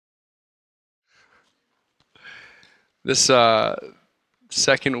This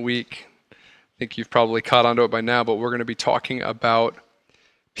second week, I think you've probably caught onto it by now, but we're going to be talking about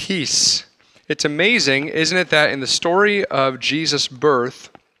peace. It's amazing, isn't it, that in the story of Jesus' birth,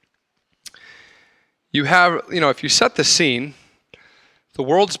 you have, if you set the scene, the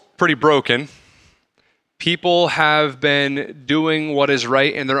world's pretty broken. People have been doing what is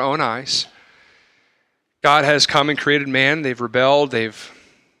right in their own eyes. God has come and created man. They've rebelled. They've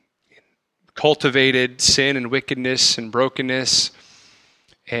cultivated sin and wickedness and brokenness.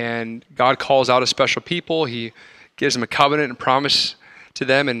 And God calls out a special people. He gives them a covenant and promise to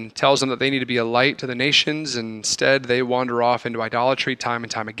them and tells them that they need to be a light to the nations. And instead, they wander off into idolatry time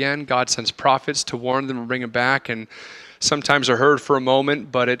and time again. God sends prophets to warn them and bring them back. And sometimes they're heard for a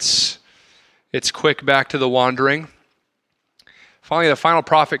moment, but it's quick back to the wandering. Finally, the final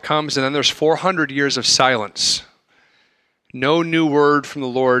prophet comes, and then there's 400 years of silence. No new word from the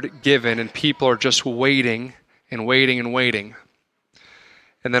Lord given, and people are just waiting and waiting and waiting.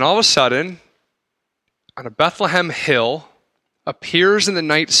 And then all of a sudden, on a Bethlehem hill, appears in the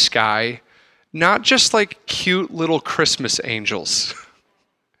night sky, not just like cute little Christmas angels,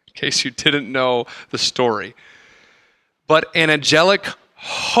 in case you didn't know the story, but an angelic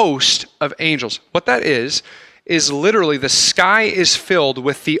host of angels. What that is literally the sky is filled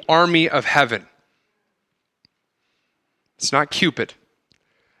with the army of heaven. It's not Cupid.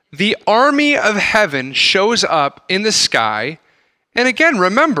 The army of heaven shows up in the sky. And again,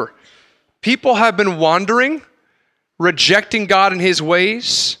 remember, people have been wandering, rejecting God and his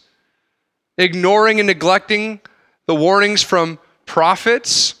ways, ignoring and neglecting the warnings from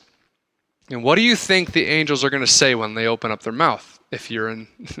prophets. And what do you think the angels are going to say when they open up their mouth if you're in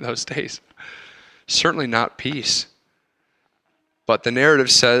those days? Certainly not peace. But the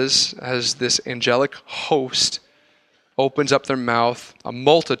narrative says, as this angelic host opens up their mouth, a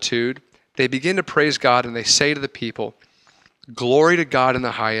multitude, they begin to praise God and they say to the people, "Glory to God in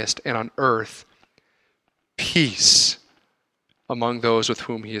the highest, and on earth, peace among those with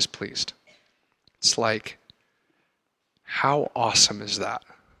whom he is pleased." It's like, how awesome is that?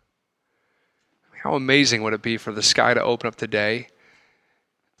 How amazing would it be for the sky to open up today?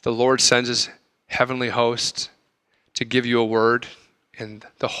 The Lord sends his heavenly host to give you a word, and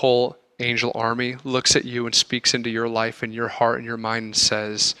the whole angel army looks at you and speaks into your life and your heart and your mind and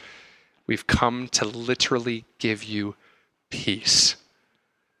says, "We've come to literally give you peace."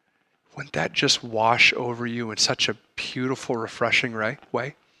 Wouldn't that just wash over you in such a beautiful, refreshing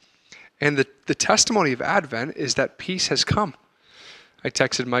way? And the testimony of Advent is that peace has come. I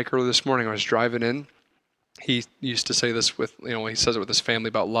texted Mike earlier this morning. I was driving in. He used to say this with, he says it with his family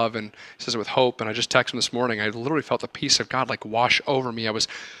about love, and he says it with hope. And I just texted him this morning. I literally felt the peace of God like wash over me. I was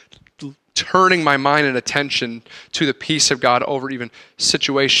turning my mind and attention to the peace of God over even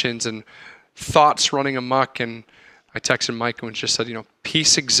situations and thoughts running amok. And I texted Mike and just said,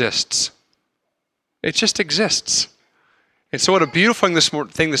 peace exists. It just exists. And so what a beautiful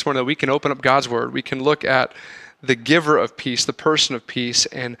thing this morning that we can open up God's word. We can look at the giver of peace, the person of peace.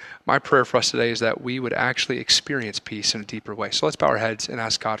 And my prayer for us today is that we would actually experience peace in a deeper way. So let's bow our heads and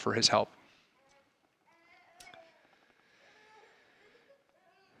ask God for his help.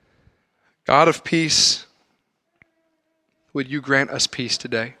 God of peace, would you grant us peace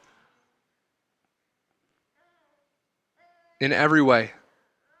today? In every way.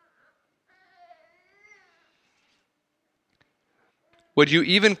 Would you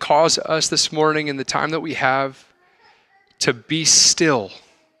even cause us this morning in the time that we have to be still?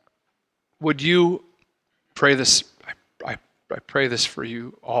 Would you pray this? I pray this for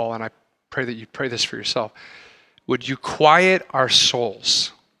you all, and I pray that you pray this for yourself. Would you quiet our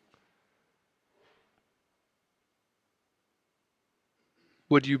souls?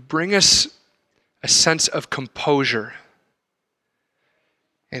 Would you bring us a sense of composure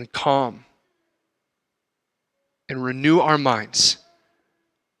and calm and renew our minds?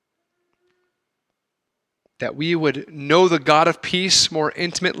 That we would know the God of peace more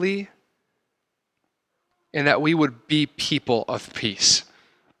intimately, and that we would be people of peace.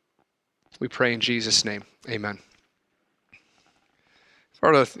 We pray in Jesus' name. Amen. If I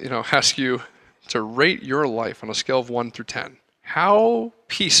were to, ask you to rate your life on a scale of 1 through 10, how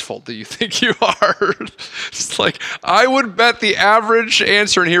peaceful do you think you are? It's like, I would bet the average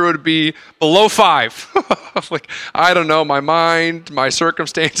answer in here would be below 5. Like, I don't know, my mind, my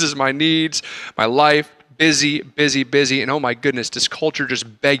circumstances, my needs, my life, busy, busy, busy. And oh my goodness, does culture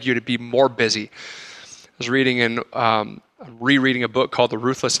just beg you to be more busy? I was reading rereading a book called The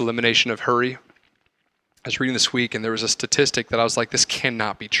Ruthless Elimination of Hurry. I was reading this week, and there was a statistic that I was like, this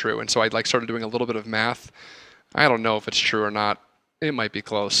cannot be true. And so I started doing a little bit of math. I don't know if it's true or not. It might be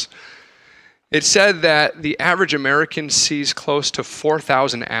close. It said that the average American sees close to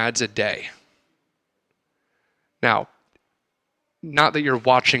 4,000 ads a day. Now, not that you're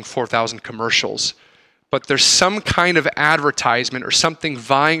watching 4,000 commercials, but there's some kind of advertisement or something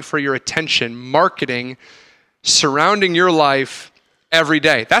vying for your attention, marketing, surrounding your life every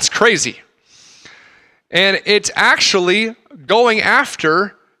day. That's crazy. And it's actually going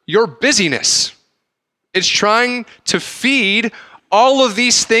after your busyness. It's trying to feed all of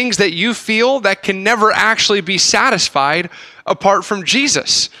these things that you feel that can never actually be satisfied apart from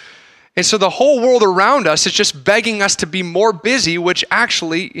Jesus. And so the whole world around us is just begging us to be more busy, which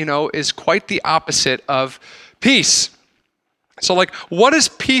actually, is quite the opposite of peace. So what does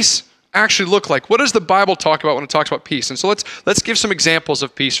peace actually look like? What does the Bible talk about when it talks about peace? And so let's give some examples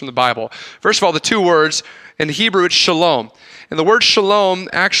of peace from the Bible. First of all, the two words, in Hebrew it's shalom. And the word shalom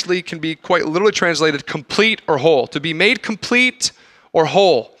actually can be quite literally translated complete or whole, to be made complete or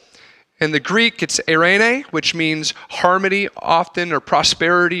whole. In the Greek, it's eirene, which means harmony often, or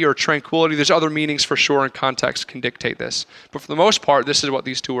prosperity, or tranquility. There's other meanings for sure, and context can dictate this. But for the most part, this is what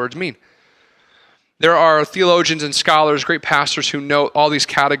these two words mean. There are theologians and scholars, great pastors, who note all these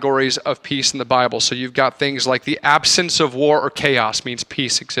categories of peace in the Bible. So you've got things like the absence of war or chaos means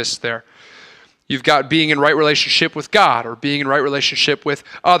peace exists there. You've got being in right relationship with God, or being in right relationship with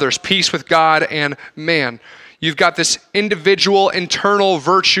others, peace with God and man. You've got this individual internal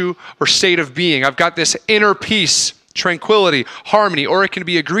virtue or state of being. I've got this inner peace, tranquility, harmony, or it can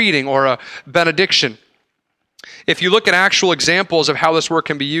be a greeting or a benediction. If you look at actual examples of how this word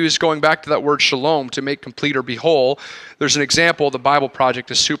can be used, going back to that word shalom, to make complete or be whole, there's an example. The Bible Project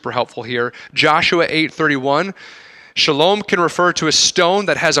is super helpful here. Joshua 8:31. Shalom can refer to a stone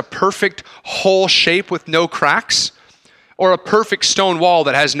that has a perfect whole shape with no cracks, or a perfect stone wall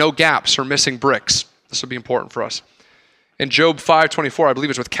that has no gaps or missing bricks. This will be important for us. In Job 5:24, I believe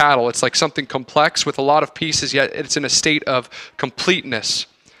it's with cattle. It's like something complex with a lot of pieces, yet it's in a state of completeness.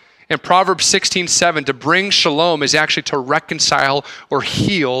 In Proverbs 16:7, to bring shalom is actually to reconcile or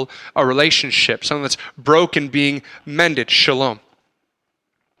heal a relationship, something that's broken being mended, shalom.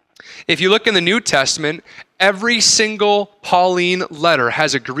 If you look in the New Testament, every single Pauline letter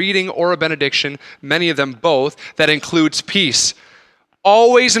has a greeting or a benediction, many of them both, that includes peace.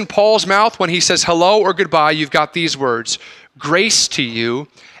 Always in Paul's mouth, when he says hello or goodbye, you've got these words: grace to you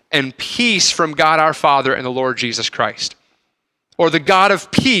and peace from God our Father and the Lord Jesus Christ. Or the God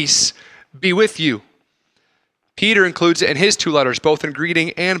of peace be with you. Peter includes it in his two letters, both in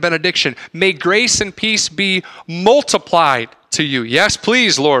greeting and benediction. May grace and peace be multiplied to you. Yes,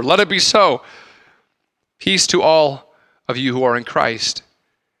 please, Lord, let it be so. Peace to all of you who are in Christ.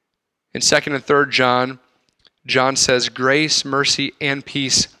 In 2nd and 3rd John, John says, grace, mercy, and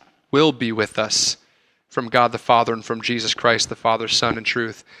peace will be with us from God the Father and from Jesus Christ, the Father, Son, in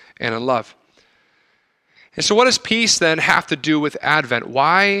truth and in love. And so what does peace then have to do with Advent?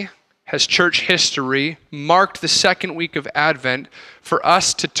 Why has church history marked the second week of Advent for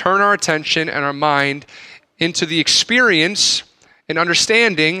us to turn our attention and our mind into the experience and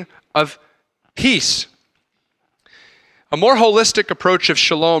understanding of peace? A more holistic approach of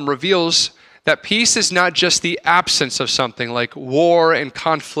shalom reveals that peace is not just the absence of something like war and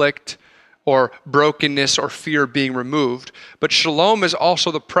conflict or brokenness or fear being removed, but shalom is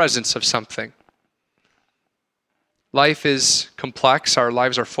also the presence of something. Life is complex. Our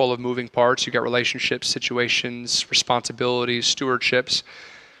lives are full of moving parts. You've got relationships, situations, responsibilities, stewardships.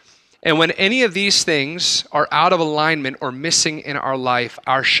 And when any of these things are out of alignment or missing in our life,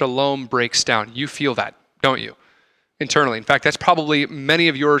 our shalom breaks down. You feel that, don't you? Internally. In fact, that's probably many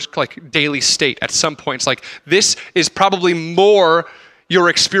of yours daily state at some points. This is probably more your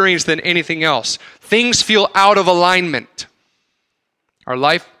experience than anything else. Things feel out of alignment. Our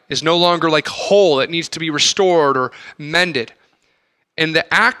life is no longer whole. It needs to be restored or mended. And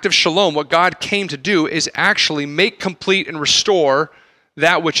the act of shalom, what God came to do, is actually make complete and restore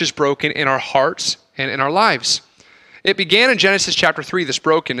that which is broken in our hearts and in our lives. It began in Genesis chapter 3, this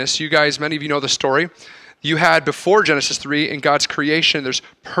brokenness. You guys, many of you know the story. You had before Genesis 3, in God's creation, there's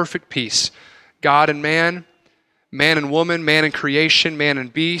perfect peace. God and man and woman, man and creation, man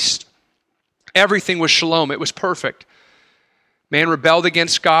and beast. Everything was shalom. It was perfect. Man rebelled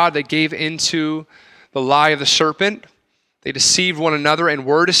against God. They gave into the lie of the serpent. They deceived one another and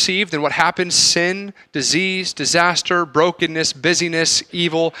were deceived. And what happened? Sin, disease, disaster, brokenness, busyness,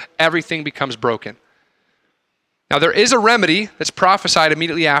 evil, everything becomes broken. Now there is a remedy that's prophesied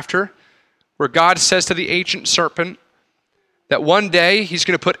immediately after, where God says to the ancient serpent that one day he's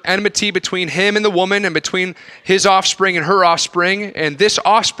going to put enmity between him and the woman and between his offspring and her offspring, and this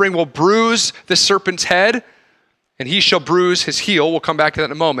offspring will bruise the serpent's head, and he shall bruise his heel. We'll come back to that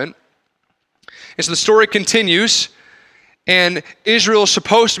in a moment. And so the story continues, and Israel is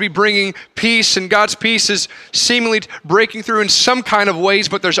supposed to be bringing peace, and God's peace is seemingly breaking through in some kind of ways,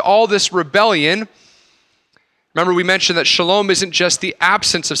 but there's all this rebellion. Remember, we mentioned that shalom isn't just the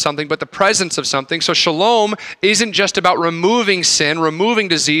absence of something, but the presence of something. So shalom isn't just about removing sin, removing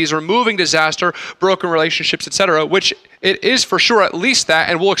disease, removing disaster, broken relationships, etc., which it is for sure at least that,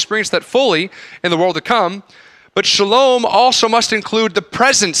 and we'll experience that fully in the world to come. But shalom also must include the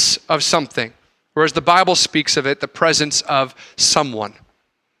presence of something, whereas the Bible speaks of it, the presence of someone.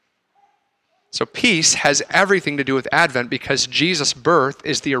 So peace has everything to do with Advent because Jesus' birth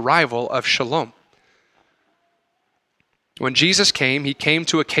is the arrival of shalom. When Jesus came, he came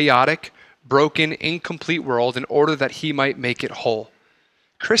to a chaotic, broken, incomplete world in order that he might make it whole.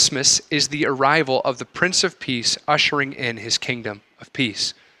 Christmas is the arrival of the Prince of Peace ushering in his kingdom of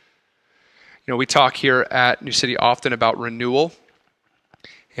peace. You know, we talk here at New City often about renewal.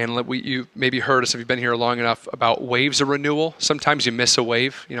 And you maybe heard us, if you've been here long enough, about waves of renewal. Sometimes you miss a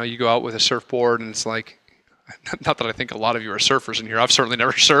wave. You know, you go out with a surfboard and it's like, not that I think a lot of you are surfers in here. I've certainly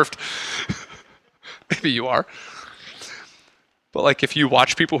never surfed. Maybe you are. But like if you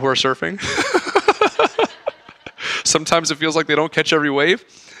watch people who are surfing, sometimes it feels like they don't catch every wave.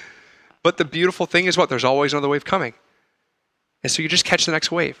 But the beautiful thing is what? There's always another wave coming. And so you just catch the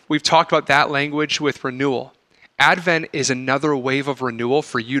next wave. We've talked about that language with renewal. Advent is another wave of renewal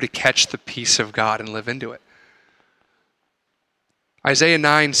for you to catch the peace of God and live into it. Isaiah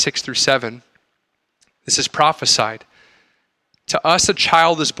 9, 6 through 7, this is prophesied. To us a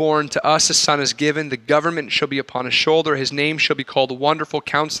child is born, to us a son is given, the government shall be upon his shoulder, his name shall be called Wonderful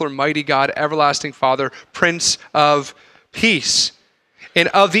Counselor, Mighty God, Everlasting Father, Prince of Peace. And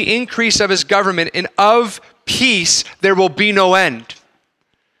of the increase of his government and of peace there will be no end.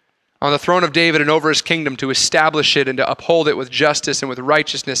 On the throne of David and over his kingdom, to establish it and to uphold it with justice and with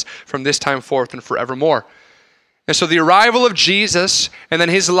righteousness from this time forth and forevermore. And so the arrival of Jesus and then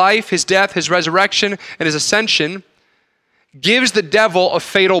his life, his death, his resurrection, and his ascension gives the devil a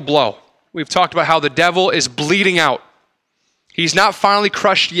fatal blow. We've talked about how the devil is bleeding out. He's not finally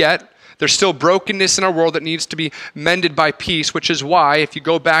crushed yet. There's still brokenness in our world that needs to be mended by peace, which is why, if you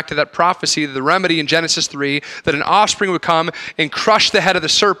go back to that prophecy, the remedy in Genesis 3, that an offspring would come and crush the head of the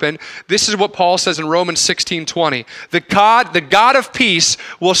serpent, this is what Paul says in Romans 16:20. The God of peace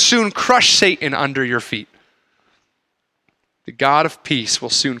will soon crush Satan under your feet. The God of peace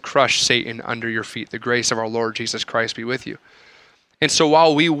will soon crush Satan under your feet. The grace of our Lord Jesus Christ be with you. And so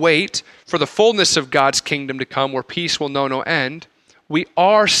while we wait for the fullness of God's kingdom to come where peace will know no end, we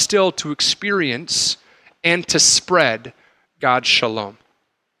are still to experience and to spread God's shalom.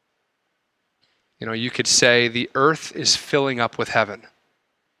 You know, you could say the earth is filling up with heaven.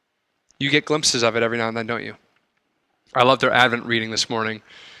 You get glimpses of it every now and then, don't you? I love their Advent reading this morning.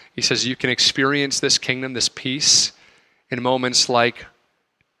 He says you can experience this kingdom, this peace, in moments like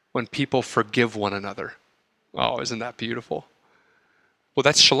when people forgive one another. Oh, isn't that beautiful? Well,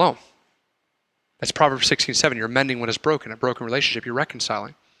 that's shalom. That's Proverbs 16:7. You're mending what is broken, a broken relationship. You're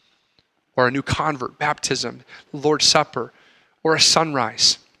reconciling. Or a new convert, baptism, Lord's Supper, or a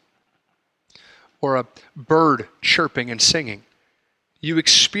sunrise, or a bird chirping and singing. You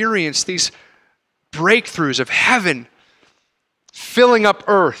experience these breakthroughs of heaven filling up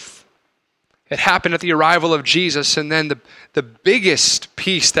earth. It happened at the arrival of Jesus, and then the biggest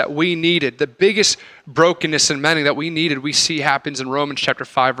peace that we needed, the biggest brokenness and mending that we needed, we see happens in Romans chapter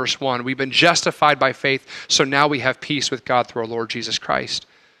 5, verse 1. We've been justified by faith, so now we have peace with God through our Lord Jesus Christ.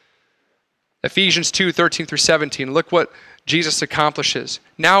 Ephesians 2, 13 through 17, look what Jesus accomplishes.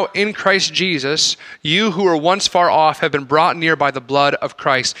 Now in Christ Jesus, you who were once far off have been brought near by the blood of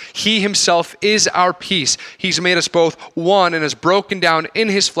Christ. He himself is our peace. He's made us both one and has broken down in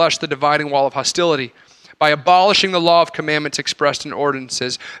his flesh the dividing wall of hostility by abolishing the law of commandments expressed in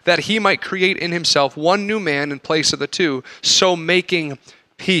ordinances, that he might create in himself one new man in place of the two, so making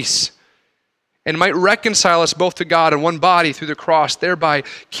peace, and might reconcile us both to God in one body through the cross, thereby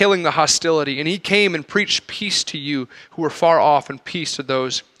killing the hostility. And he came and preached peace to you who were far off and peace to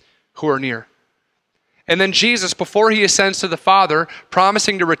those who are near. And then Jesus, before he ascends to the Father,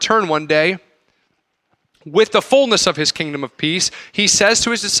 promising to return one day with the fullness of his kingdom of peace, he says to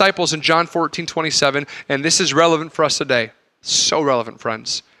his disciples in John 14:27, and this is relevant for us today, so relevant,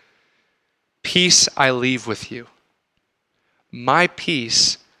 friends. Peace I leave with you. My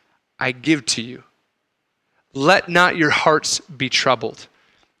peace I give to you. Let not your hearts be troubled,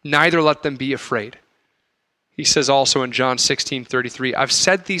 neither let them be afraid. He says also in John 16:33, I've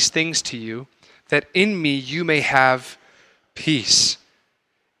said these things to you, that in me you may have peace.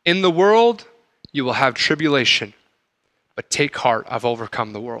 In the world you will have tribulation, but take heart, I've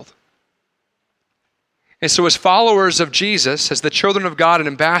overcome the world. And so as followers of Jesus, as the children of God and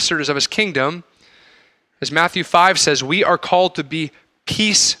ambassadors of his kingdom, as Matthew 5 says, we are called to be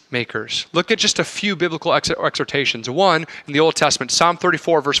peacemakers. Look at just a few biblical exhortations. One, in the Old Testament, Psalm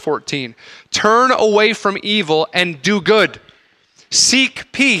 34, verse 14. Turn away from evil and do good.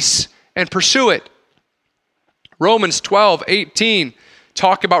 Seek peace and pursue it. Romans 12, 18,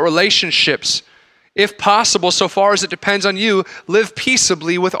 talk about relationships. If possible, so far as it depends on you, live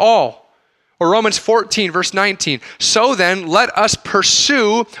peaceably with all. Or Romans 14, verse 19. So then, let us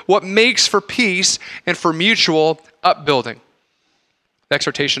pursue what makes for peace and for mutual upbuilding. The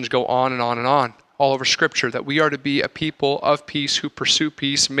exhortations go on and on and on, all over Scripture, that we are to be a people of peace who pursue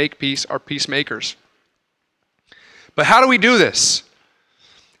peace, make peace, are peacemakers. But how do we do this?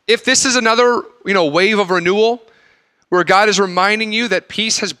 If this is another, wave of renewal, where God is reminding you that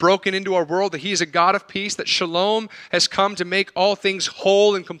peace has broken into our world, that he is a God of peace, that shalom has come to make all things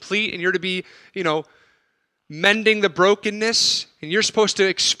whole and complete, and you're to be, mending the brokenness, and you're supposed to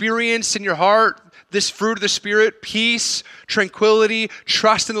experience in your heart this fruit of the Spirit, peace, tranquility,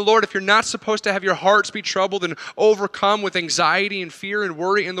 trust in the Lord. If you're not supposed to have your hearts be troubled and overcome with anxiety and fear and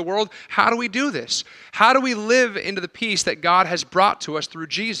worry in the world, how do we do this? How do we live into the peace that God has brought to us through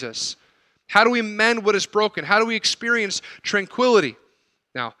Jesus? How do we mend what is broken? How do we experience tranquility?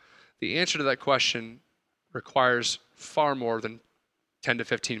 Now, the answer to that question requires far more than 10 to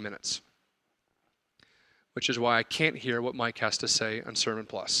 15 minutes, which is why I can't hear what Mike has to say on Sermon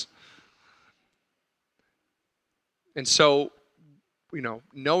Plus. And so,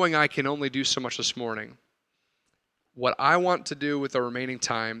 knowing I can only do so much this morning, what I want to do with the remaining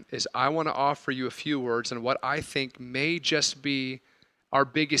time is I want to offer you a few words on what I think may just be our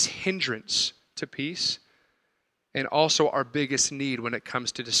biggest hindrance to peace, and also our biggest need when it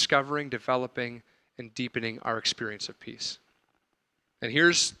comes to discovering, developing, and deepening our experience of peace. And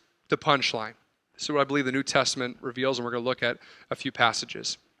here's the punchline. This is what I believe the New Testament reveals, and we're going to look at a few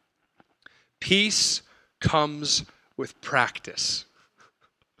passages. Peace comes with practice.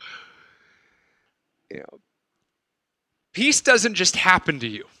 Peace doesn't just happen to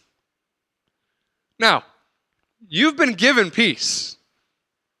you. Now, you've been given peace.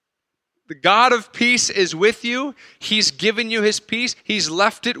 The God of peace is with you. He's given you his peace. He's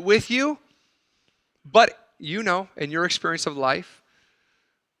left it with you. But in your experience of life,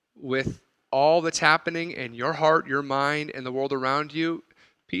 with all that's happening in your heart, your mind, and the world around you,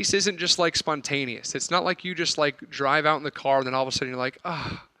 peace isn't just like spontaneous. It's not like you just drive out in the car and then all of a sudden you're like,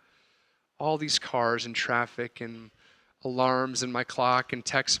 all these cars and traffic and alarms and my clock and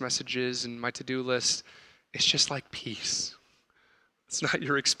text messages and my to-do list. It's just like peace. It's not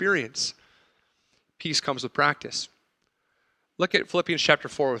your experience. Peace comes with practice. Look at Philippians chapter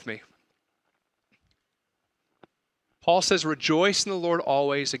 4 with me. Paul says, rejoice in the Lord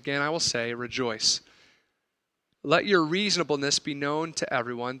always. Again, I will say, rejoice. Let your reasonableness be known to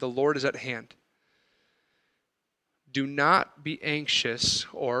everyone. The Lord is at hand. Do not be anxious,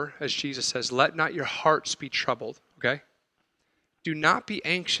 or as Jesus says, let not your hearts be troubled. Okay? Do not be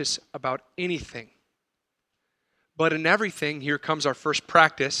anxious about anything. But in everything, here comes our first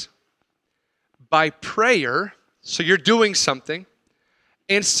practice, by prayer, so you're doing something,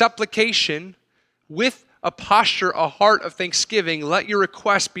 and supplication, with a posture, a heart of thanksgiving, let your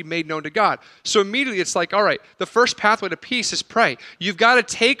requests be made known to God. So immediately it's like, all right, the first pathway to peace is pray. You've got to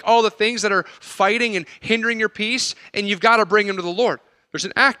take all the things that are fighting and hindering your peace, and you've got to bring them to the Lord. There's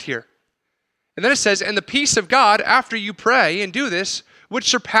an act here. And then it says, and the peace of God, after you pray and do this, which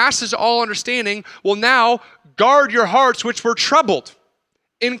surpasses all understanding, will now guard your hearts which were troubled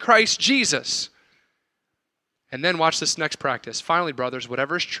in Christ Jesus. And then watch this next practice. Finally, brothers,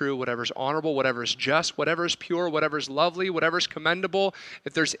 whatever is true, whatever is honorable, whatever is just, whatever is pure, whatever is lovely, whatever is commendable,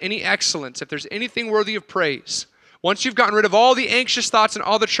 if there's any excellence, if there's anything worthy of praise, once you've gotten rid of all the anxious thoughts and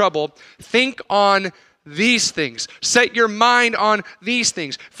all the trouble, think on these things. Set your mind on these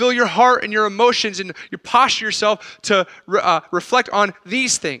things. Fill your heart and your emotions and your posture yourself to reflect on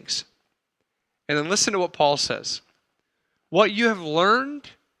these things. And then listen to what Paul says. What you have learned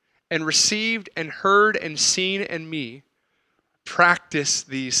and received and heard and seen in me, practice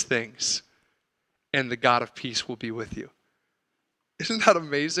these things, and the God of peace will be with you. Isn't that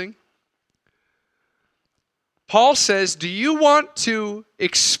amazing? Paul says, do you want to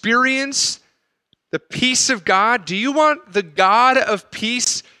experience the peace of God? Do you want the God of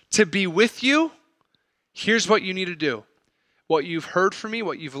peace to be with you? Here's what you need to do. What you've heard from me,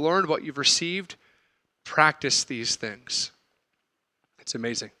 what you've learned, what you've received, practice these things. It's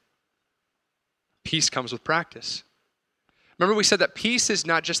amazing. Peace comes with practice. Remember we said that peace is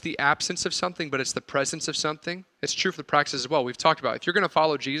not just the absence of something, but it's the presence of something. It's true for the practice as well. We've talked about if you're going to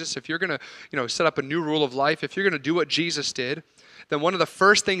follow Jesus, if you're going to set up a new rule of life, if you're going to do what Jesus did, then one of the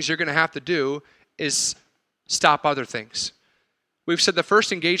first things you're going to have to do is stop other things. We've said the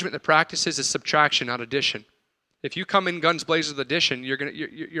first engagement in the practices is subtraction, not addition. If you come in guns blazing with addition,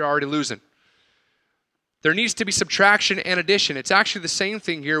 you're already losing. There needs to be subtraction and addition. It's actually the same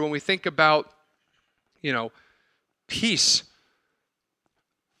thing here when we think about, peace.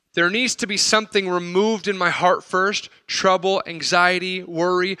 There needs to be something removed in my heart first, trouble, anxiety,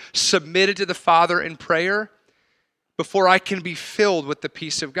 worry, submitted to the Father in prayer before I can be filled with the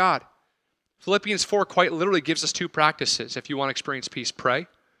peace of God. Philippians 4 quite literally gives us two practices. If you want to experience peace, pray.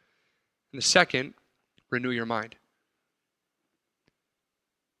 And the second, renew your mind.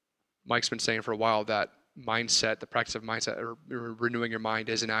 Mike's been saying for a while that mindset, the practice of mindset, or renewing your mind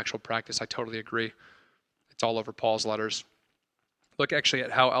is an actual practice. I totally agree. It's all over Paul's letters. Look actually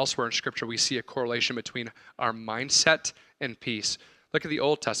at how elsewhere in Scripture we see a correlation between our mindset and peace. Look at the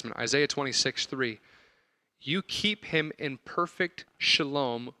Old Testament, Isaiah 26:3. You keep him in perfect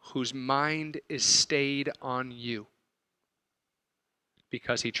shalom, whose mind is stayed on you,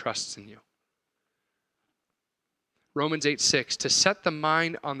 because he trusts in you. Romans 8:6, to set the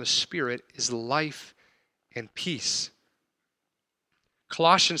mind on the Spirit is life and peace.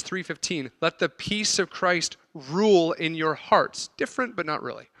 Colossians 3:15, let the peace of Christ rule in your hearts. Different, but not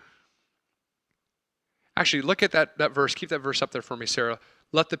really. Actually, look at that verse. Keep that verse up there for me, Sarah.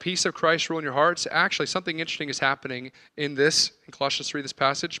 Let the peace of Christ rule in your hearts. Actually, something interesting is happening in Colossians 3, this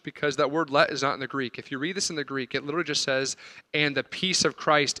passage, because that word let is not in the Greek. If you read this in the Greek, it literally just says, and the peace of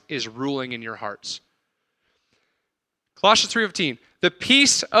Christ is ruling in your hearts. Colossians 3:15, the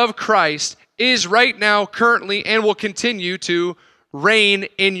peace of Christ is right now, currently, and will continue to reign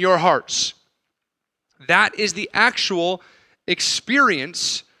in your hearts. That is the actual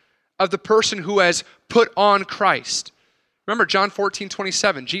experience of the person who has put on Christ. Remember John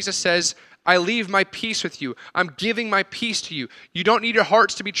 14:27, Jesus says, I leave my peace with you. I'm giving my peace to you. You don't need your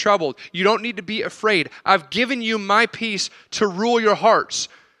hearts to be troubled. You don't need to be afraid. I've given you my peace to rule your hearts.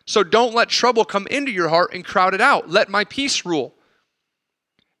 So don't let trouble come into your heart and crowd it out. Let my peace rule.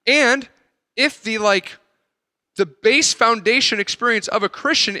 And if the base foundation experience of a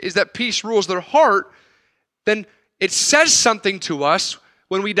Christian is that peace rules their heart, then it says something to us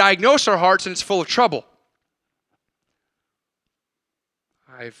when we diagnose our hearts and it's full of trouble.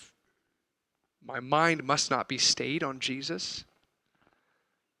 My mind must not be stayed on Jesus.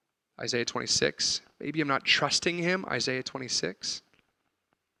 Isaiah 26. Maybe I'm not trusting him. Isaiah 26.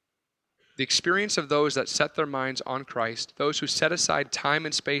 The experience of those that set their minds on Christ, those who set aside time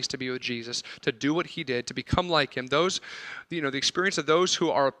and space to be with Jesus, to do what he did, to become like him, the experience of those who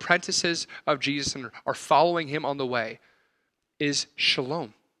are apprentices of Jesus and are following him on the way is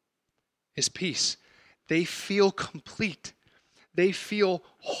shalom, is peace. They feel complete. They feel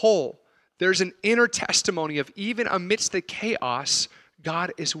whole. There's an inner testimony of even amidst the chaos,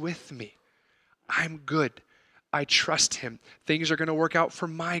 God is with me. I'm good. I trust him. Things are going to work out for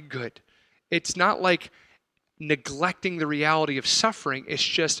my good. It's not like neglecting the reality of suffering. It's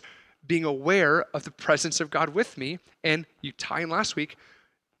just being aware of the presence of God with me. And you tie in last week,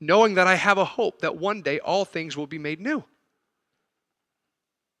 knowing that I have a hope that one day all things will be made new.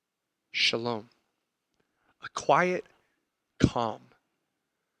 Shalom. A quiet calm.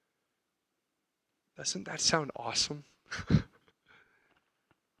 Doesn't that sound awesome?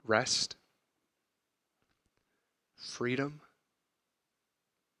 Rest. Freedom.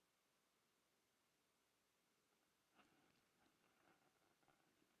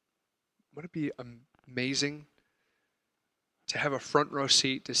 Wouldn't it be amazing to have a front row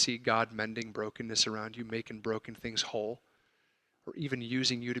seat to see God mending brokenness around you, making broken things whole, or even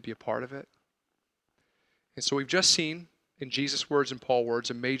using you to be a part of it? And so we've just seen, in Jesus' words and Paul's words,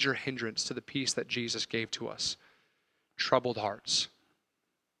 a major hindrance to the peace that Jesus gave to us. Troubled hearts.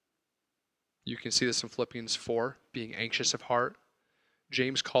 You can see this in Philippians 4, being anxious of heart.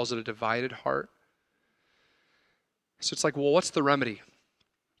 James calls it a divided heart. So it's like, well, what's the remedy?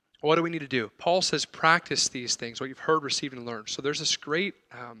 What do we need to do? Paul says, practice these things, what you've heard, received, and learned. So there's a great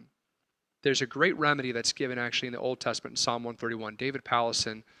remedy that's given actually in the Old Testament in Psalm 131. David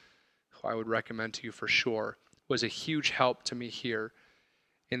Pallison, who I would recommend to you for sure, was a huge help to me here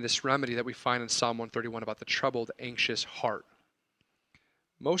in this remedy that we find in Psalm 131 about the troubled, anxious heart.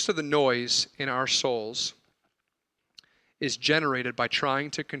 Most of the noise in our souls is generated by trying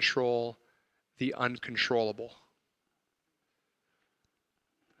to control the uncontrollable.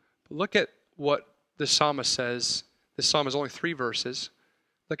 But look at what the psalmist says. This psalm is only 3 verses.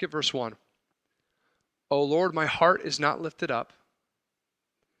 Look at verse 1. O Lord, my heart is not lifted up,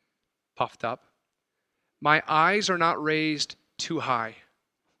 puffed up. My eyes are not raised too high.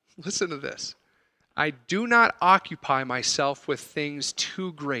 Listen to this. I do not occupy myself with things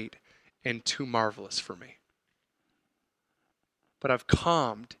too great and too marvelous for me. But I've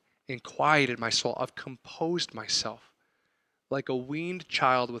calmed and quieted my soul. I've composed myself like a weaned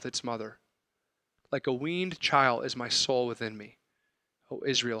child with its mother. Like a weaned child is my soul within me. O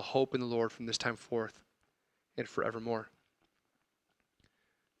Israel, hope in the Lord from this time forth and forevermore.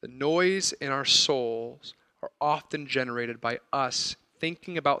 The noise in our souls are often generated by us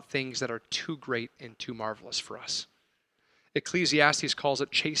thinking about things that are too great and too marvelous for us. Ecclesiastes calls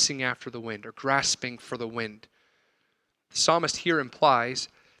it chasing after the wind or grasping for the wind. The psalmist here implies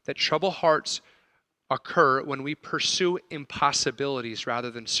that troubled hearts occur when we pursue impossibilities rather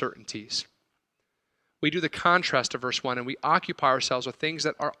than certainties. We do the contrast of verse 1 and we occupy ourselves with things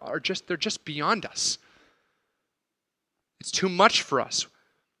that are just beyond us. It's too much for us.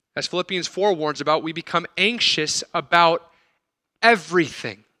 As Philippians 4 warns about, we become anxious about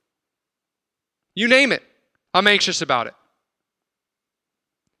everything. You name it, I'm anxious about it.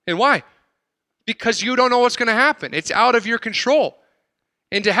 And why? Because you don't know what's going to happen. It's out of your control.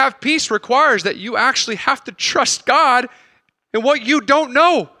 And to have peace requires that you actually have to trust God in what you don't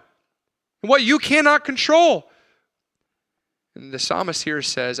know, and what you cannot control. And the psalmist here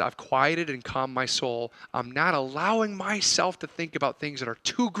says, I've quieted and calmed my soul. I'm not allowing myself to think about things that are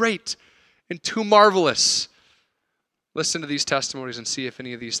too great and too marvelous. Listen to these testimonies and see if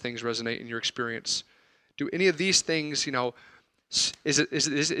any of these things resonate in your experience. Do any of these things, is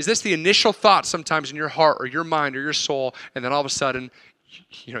this the initial thought sometimes in your heart or your mind or your soul, and then all of a sudden,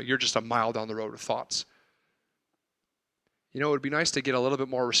 you're just a mile down the road with thoughts? It would be nice to get a little bit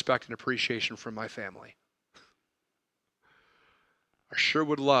more respect and appreciation from my family. I sure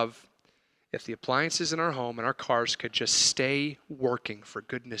would love if the appliances in our home and our cars could just stay working, for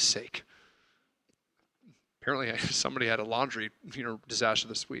goodness sake. Apparently, somebody had a laundry disaster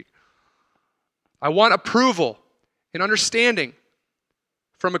this week. I want approval and understanding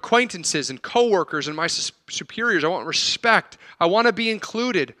from acquaintances and coworkers and my superiors. I want respect. I want to be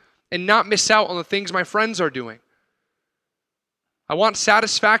included and not miss out on the things my friends are doing. I want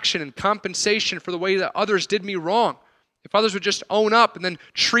satisfaction and compensation for the way that others did me wrong. If others would just own up and then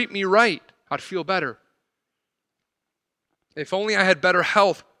treat me right, I'd feel better. If only I had better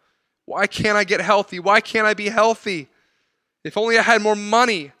health. Why can't I get healthy? Why can't I be healthy? If only I had more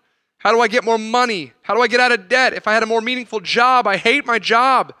money. How do I get more money? How do I get out of debt? If I had a more meaningful job, I hate my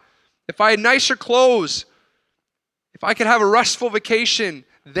job. If I had nicer clothes, if I could have a restful vacation,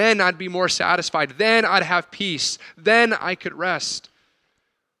 then I'd be more satisfied. Then I'd have peace. Then I could rest.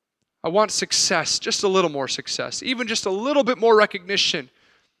 I want success, just a little more success, even just a little bit more recognition.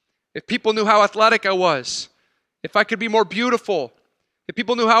 If people knew how athletic I was, if I could be more beautiful, if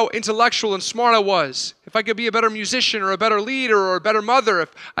people knew how intellectual and smart I was, if I could be a better musician or a better leader or a better mother,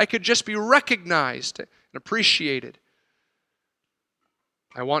 if I could just be recognized and appreciated.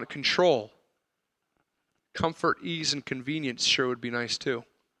 I want control. Comfort, ease, and convenience sure would be nice too.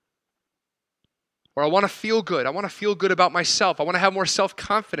 Or I want to feel good. I want to feel good about myself. I want to have more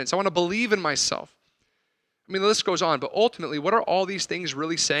self-confidence. I want to believe in myself. I mean, the list goes on, but ultimately, what are all these things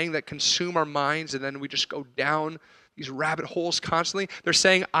really saying that consume our minds and then we just go down these rabbit holes constantly? They're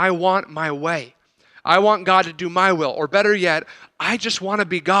saying, I want my way. I want God to do my will. Or better yet, I just want to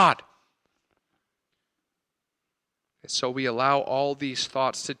be God. And so we allow all these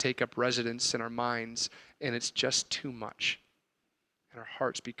thoughts to take up residence in our minds, and it's just too much. And our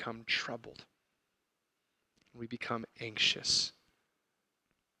hearts become troubled. We become anxious.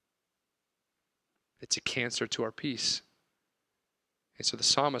 It's a cancer to our peace. And so the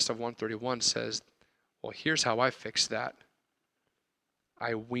psalmist of 131 says, well, here's how I fixed that.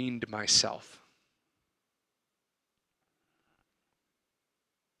 I weaned myself.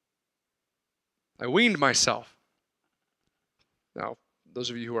 I weaned myself. Now, those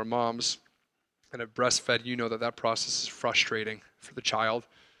of you who are moms and have breastfed, you know that process is frustrating for the child,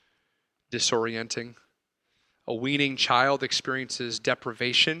 disorienting. A weaning child experiences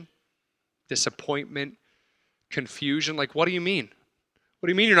deprivation, disappointment, confusion. Like, what do you mean? What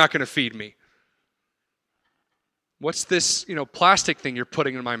do you mean you're not going to feed me? What's this, plastic thing you're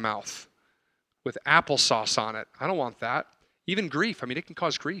putting in my mouth with applesauce on it? I don't want that. Even grief. It can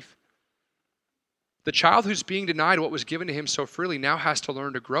cause grief. The child who's being denied what was given to him so freely now has to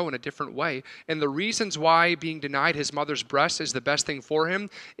learn to grow in a different way. And the reasons why being denied his mother's breast is the best thing for him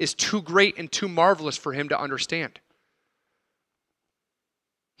is too great and too marvelous for him to understand.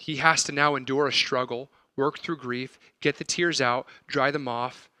 He has to now endure a struggle, work through grief, get the tears out, dry them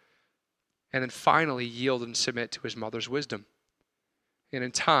off, and then finally yield and submit to his mother's wisdom. And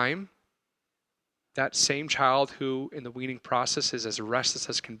in time, that same child who in the weaning process is as restless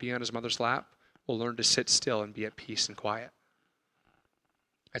as can be on his mother's lap will learn to sit still and be at peace and quiet.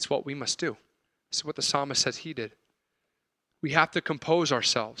 That's what we must do. This is what the psalmist says he did. We have to compose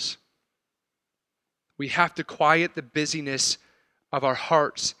ourselves. We have to quiet the busyness of our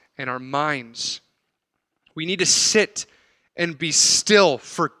hearts and our minds. We need to sit and be still,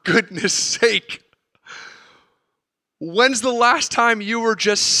 for goodness sake. When's the last time you were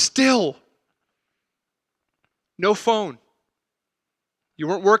just still? No phone. You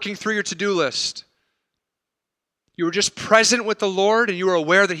weren't working through your to-do list. You were just present with the Lord, and you were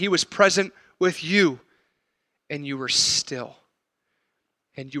aware that he was present with you. And you were still.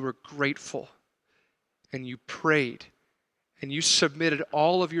 And you were grateful. And you prayed. And you submitted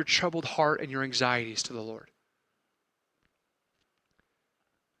all of your troubled heart and your anxieties to the Lord.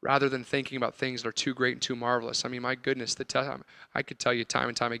 Rather than thinking about things that are too great and too marvelous. I mean, my goodness, I could tell you time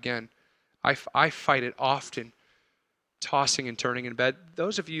and time again. I fight it often, tossing and turning in bed.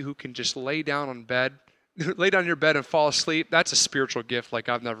 Those of you who can just lay down on bed, lay down in your bed and fall asleep, that's a spiritual gift like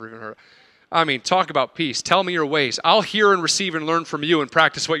I've never even heard. I mean, talk about peace. Tell me your ways. I'll hear and receive and learn from you and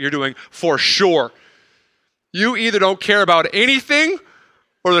practice what you're doing for sure. You either don't care about anything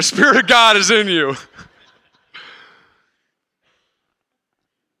or the Spirit of God is in you.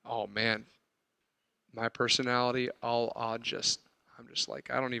 Oh man, my personality, I'm just like,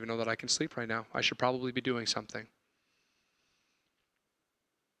 I don't even know that I can sleep right now. I should probably be doing something.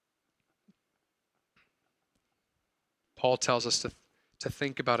 Paul tells us to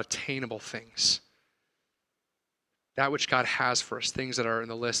think about attainable things. That which God has for us, things that are in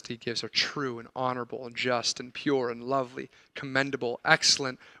the list he gives are true and honorable and just and pure and lovely, commendable,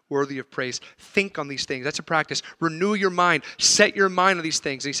 excellent, worthy of praise. Think on these things. That's a practice. Renew your mind. Set your mind on these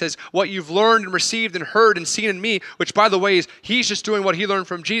things. And he says, what you've learned and received and heard and seen in me, which by the way is, he's just doing what he learned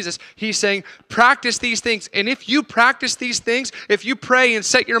from Jesus. He's saying, practice these things. And if you practice these things, if you pray and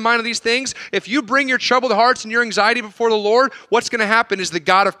set your mind on these things, if you bring your troubled hearts and your anxiety before the Lord, what's going to happen is the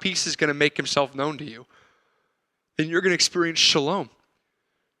God of peace is going to make himself known to you. And you're going to experience shalom.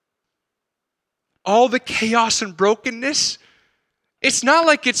 All the chaos and brokenness, it's not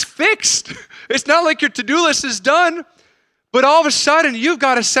like it's fixed. It's not like your to-do list is done. But all of a sudden, you've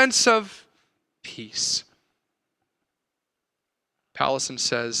got a sense of peace. Pallison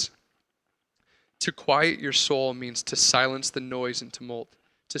says, to quiet your soul means to silence the noise and tumult.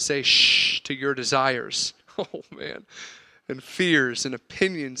 To say shh to your desires. Oh, man. And fears and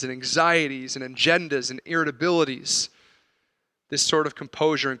opinions and anxieties and agendas and irritabilities. This sort of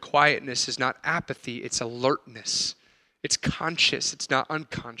composure and quietness is not apathy, it's alertness. It's conscious, it's not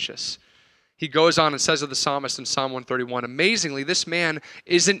unconscious. He goes on and says of the psalmist in Psalm 131, amazingly, this man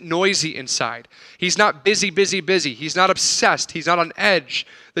isn't noisy inside. He's not busy. He's not obsessed. He's not on edge.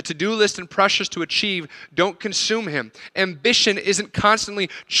 The to-do list and pressures to achieve don't consume him. Ambition isn't constantly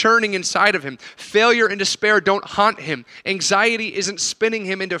churning inside of him. Failure and despair don't haunt him. Anxiety isn't spinning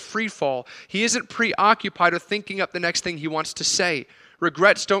him into free fall. He isn't preoccupied with thinking up the next thing he wants to say.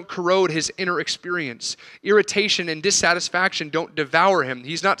 Regrets don't corrode his inner experience. Irritation and dissatisfaction don't devour him.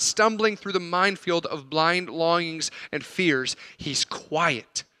 He's not stumbling through the minefield of blind longings and fears. He's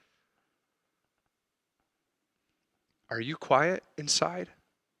quiet. Are you quiet inside?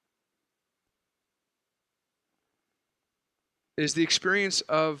 Is the experience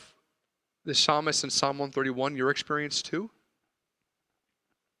of the psalmist in Psalm 131 your experience too?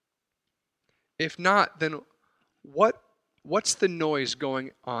 If not, then what's the noise going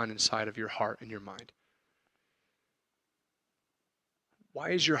on inside of your heart and your mind?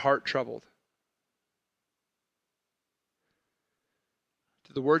 Why is your heart troubled?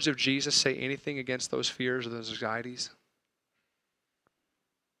 Do the words of Jesus say anything against those fears or those anxieties?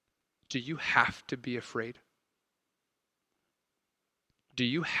 Do you have to be afraid? Do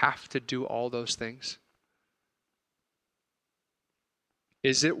you have to do all those things?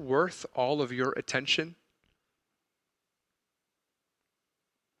 Is it worth all of your attention?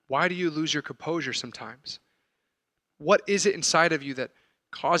 Why do you lose your composure sometimes? What is it inside of you that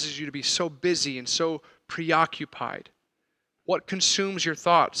causes you to be so busy and so preoccupied? What consumes your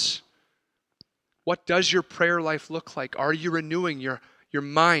thoughts? What does your prayer life look like? Are you renewing your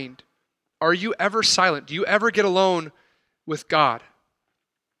mind? Are you ever silent? Do you ever get alone with God?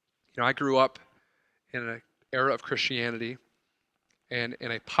 You know, I grew up in an era of Christianity and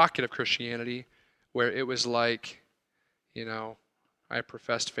in a pocket of Christianity where it was like, you know, I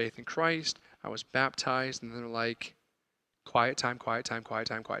professed faith in Christ, I was baptized, and they're like, quiet time, quiet time, quiet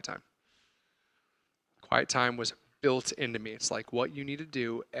time, quiet time. Quiet time was built into me. It's like what you need to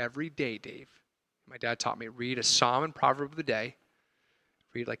do every day, Dave. My dad taught me, read a psalm and proverb of the day,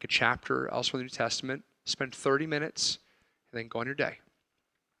 read like a chapter elsewhere in the New Testament, spend 30 minutes, and then go on your day.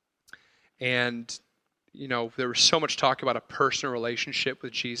 And, there was so much talk about a personal relationship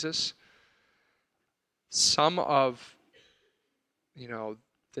with Jesus. Some of,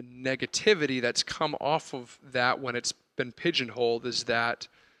 the negativity that's come off of that when it's been pigeonholed is that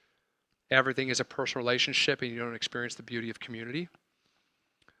everything is a personal relationship and you don't experience the beauty of community.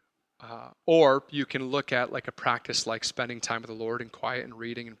 Or you can look at like a practice like spending time with the Lord in quiet and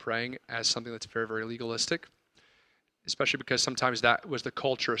reading and praying as something that's very, very legalistic, especially because sometimes that was the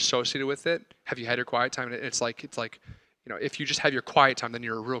culture associated with it. Have you had your quiet time? It's like if you just have your quiet time, then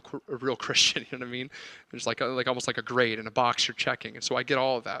you're a real Christian. You know what I mean? There's like almost like a grade in a box you're checking, and so I get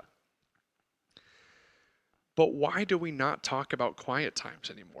all of that. But why do we not talk about quiet times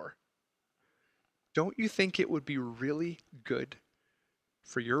anymore? Don't you think it would be really good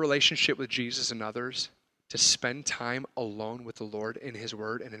for your relationship with Jesus and others to spend time alone with the Lord in His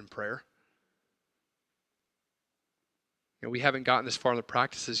Word and in prayer? We haven't gotten this far in the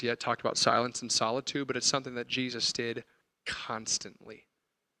practices yet, talked about silence and solitude, but it's something that Jesus did constantly.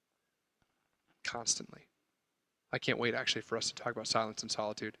 Constantly. I can't wait actually for us to talk about silence and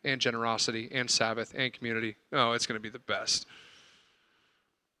solitude and generosity and Sabbath and community. Oh, it's going to be the best.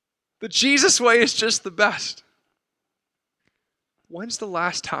 The Jesus way is just the best. When's the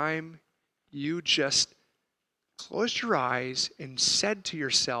last time you just closed your eyes and said to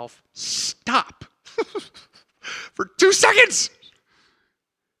yourself, stop for 2 seconds,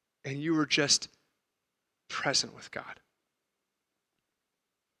 and you were just present with God?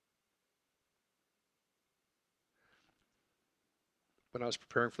 When I was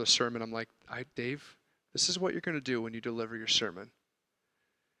preparing for the sermon, I'm like, Dave, this is what you're going to do when you deliver your sermon.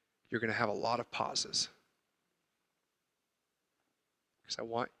 You're going to have a lot of pauses. Because I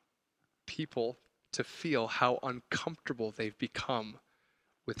want people to feel how uncomfortable they've become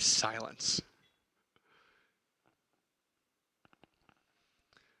with silence.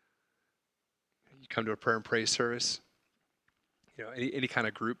 You come to a prayer and praise service, any kind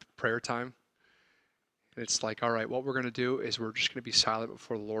of group prayer time, and it's like, all right, what we're going to do is we're just going to be silent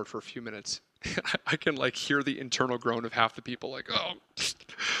before the Lord for a few minutes. I can hear the internal groan of half the people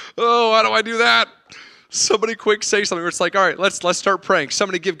oh, how do I do that? Somebody quick say something where it's like, all right, let's start praying.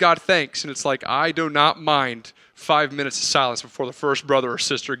 Somebody give God thanks. And it's like, I do not mind 5 minutes of silence before the first brother or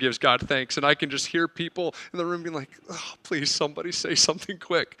sister gives God thanks. And I can just hear people in the room being like, oh, please, somebody say something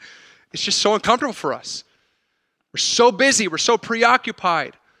quick. It's just so uncomfortable for us. We're so busy. We're so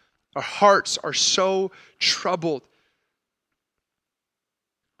preoccupied. Our hearts are so troubled.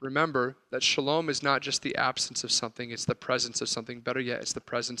 Remember that shalom is not just the absence of something, it's the presence of something. Better yet, it's the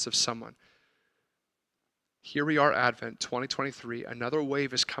presence of someone. Here we are, Advent 2023. Another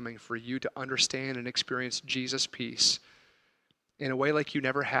wave is coming for you to understand and experience Jesus' peace in a way like you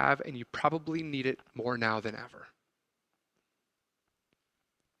never have, and you probably need it more now than ever.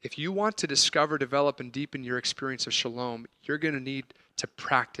 If you want to discover, develop, and deepen your experience of shalom, you're going to need to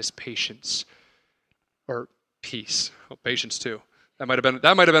practice patience or peace. Oh, patience too. That might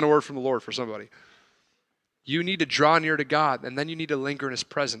have been a word from the Lord for somebody. You need to draw near to God, and then you need to linger in His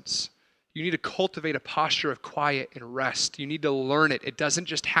presence. You need to cultivate a posture of quiet and rest. You need to learn it. It doesn't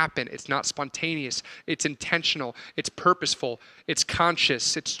just happen. It's not spontaneous. It's intentional. It's purposeful. It's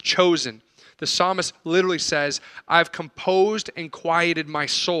conscious. It's chosen. The psalmist literally says, I've composed and quieted my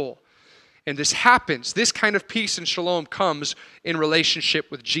soul. And this happens. This kind of peace and shalom comes in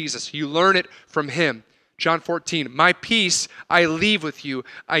relationship with Jesus. You learn it from Him. John 14, my peace I leave with you.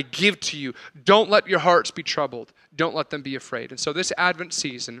 I give to you. Don't let your hearts be troubled. Don't let them be afraid. And so this Advent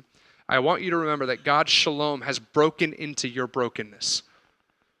season, I want you to remember that God's shalom has broken into your brokenness.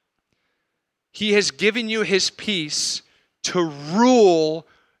 He has given you His peace to rule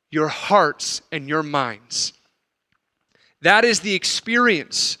your hearts and your minds. That is the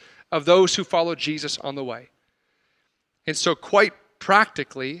experience of those who follow Jesus on the way. And so quite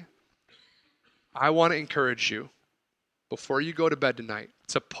practically, I want to encourage you, before you go to bed tonight,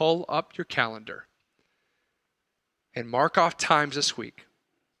 to pull up your calendar and mark off times this week.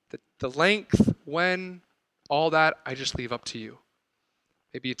 The length, when, all that, I just leave up to you.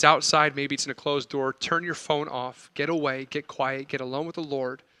 Maybe it's outside, maybe it's in a closed door. Turn your phone off, get away, get quiet, get alone with the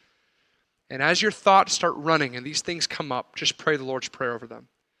Lord. And as your thoughts start running and these things come up, just pray the Lord's Prayer over them.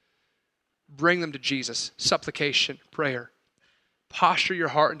 Bring them to Jesus. Supplication, prayer. Posture your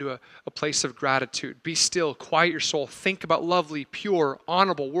heart into a place of gratitude. Be still, quiet your soul. Think about lovely, pure,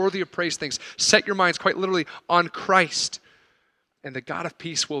 honorable, worthy of praise things. Set your minds quite literally on Christ. And the God of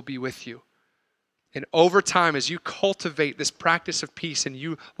peace will be with you. And over time, as you cultivate this practice of peace and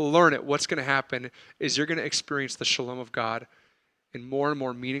you learn it, what's going to happen is you're going to experience the shalom of God in more and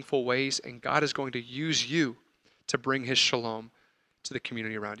more meaningful ways, and God is going to use you to bring his shalom to the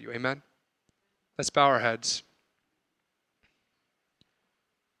community around you. Amen? Let's bow our heads.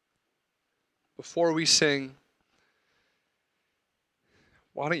 Before we sing,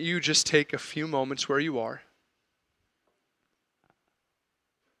 why don't you just take a few moments where you are,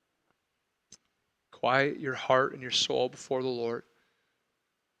 quiet your heart and your soul before the Lord,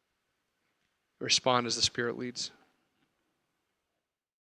 respond as the Spirit leads.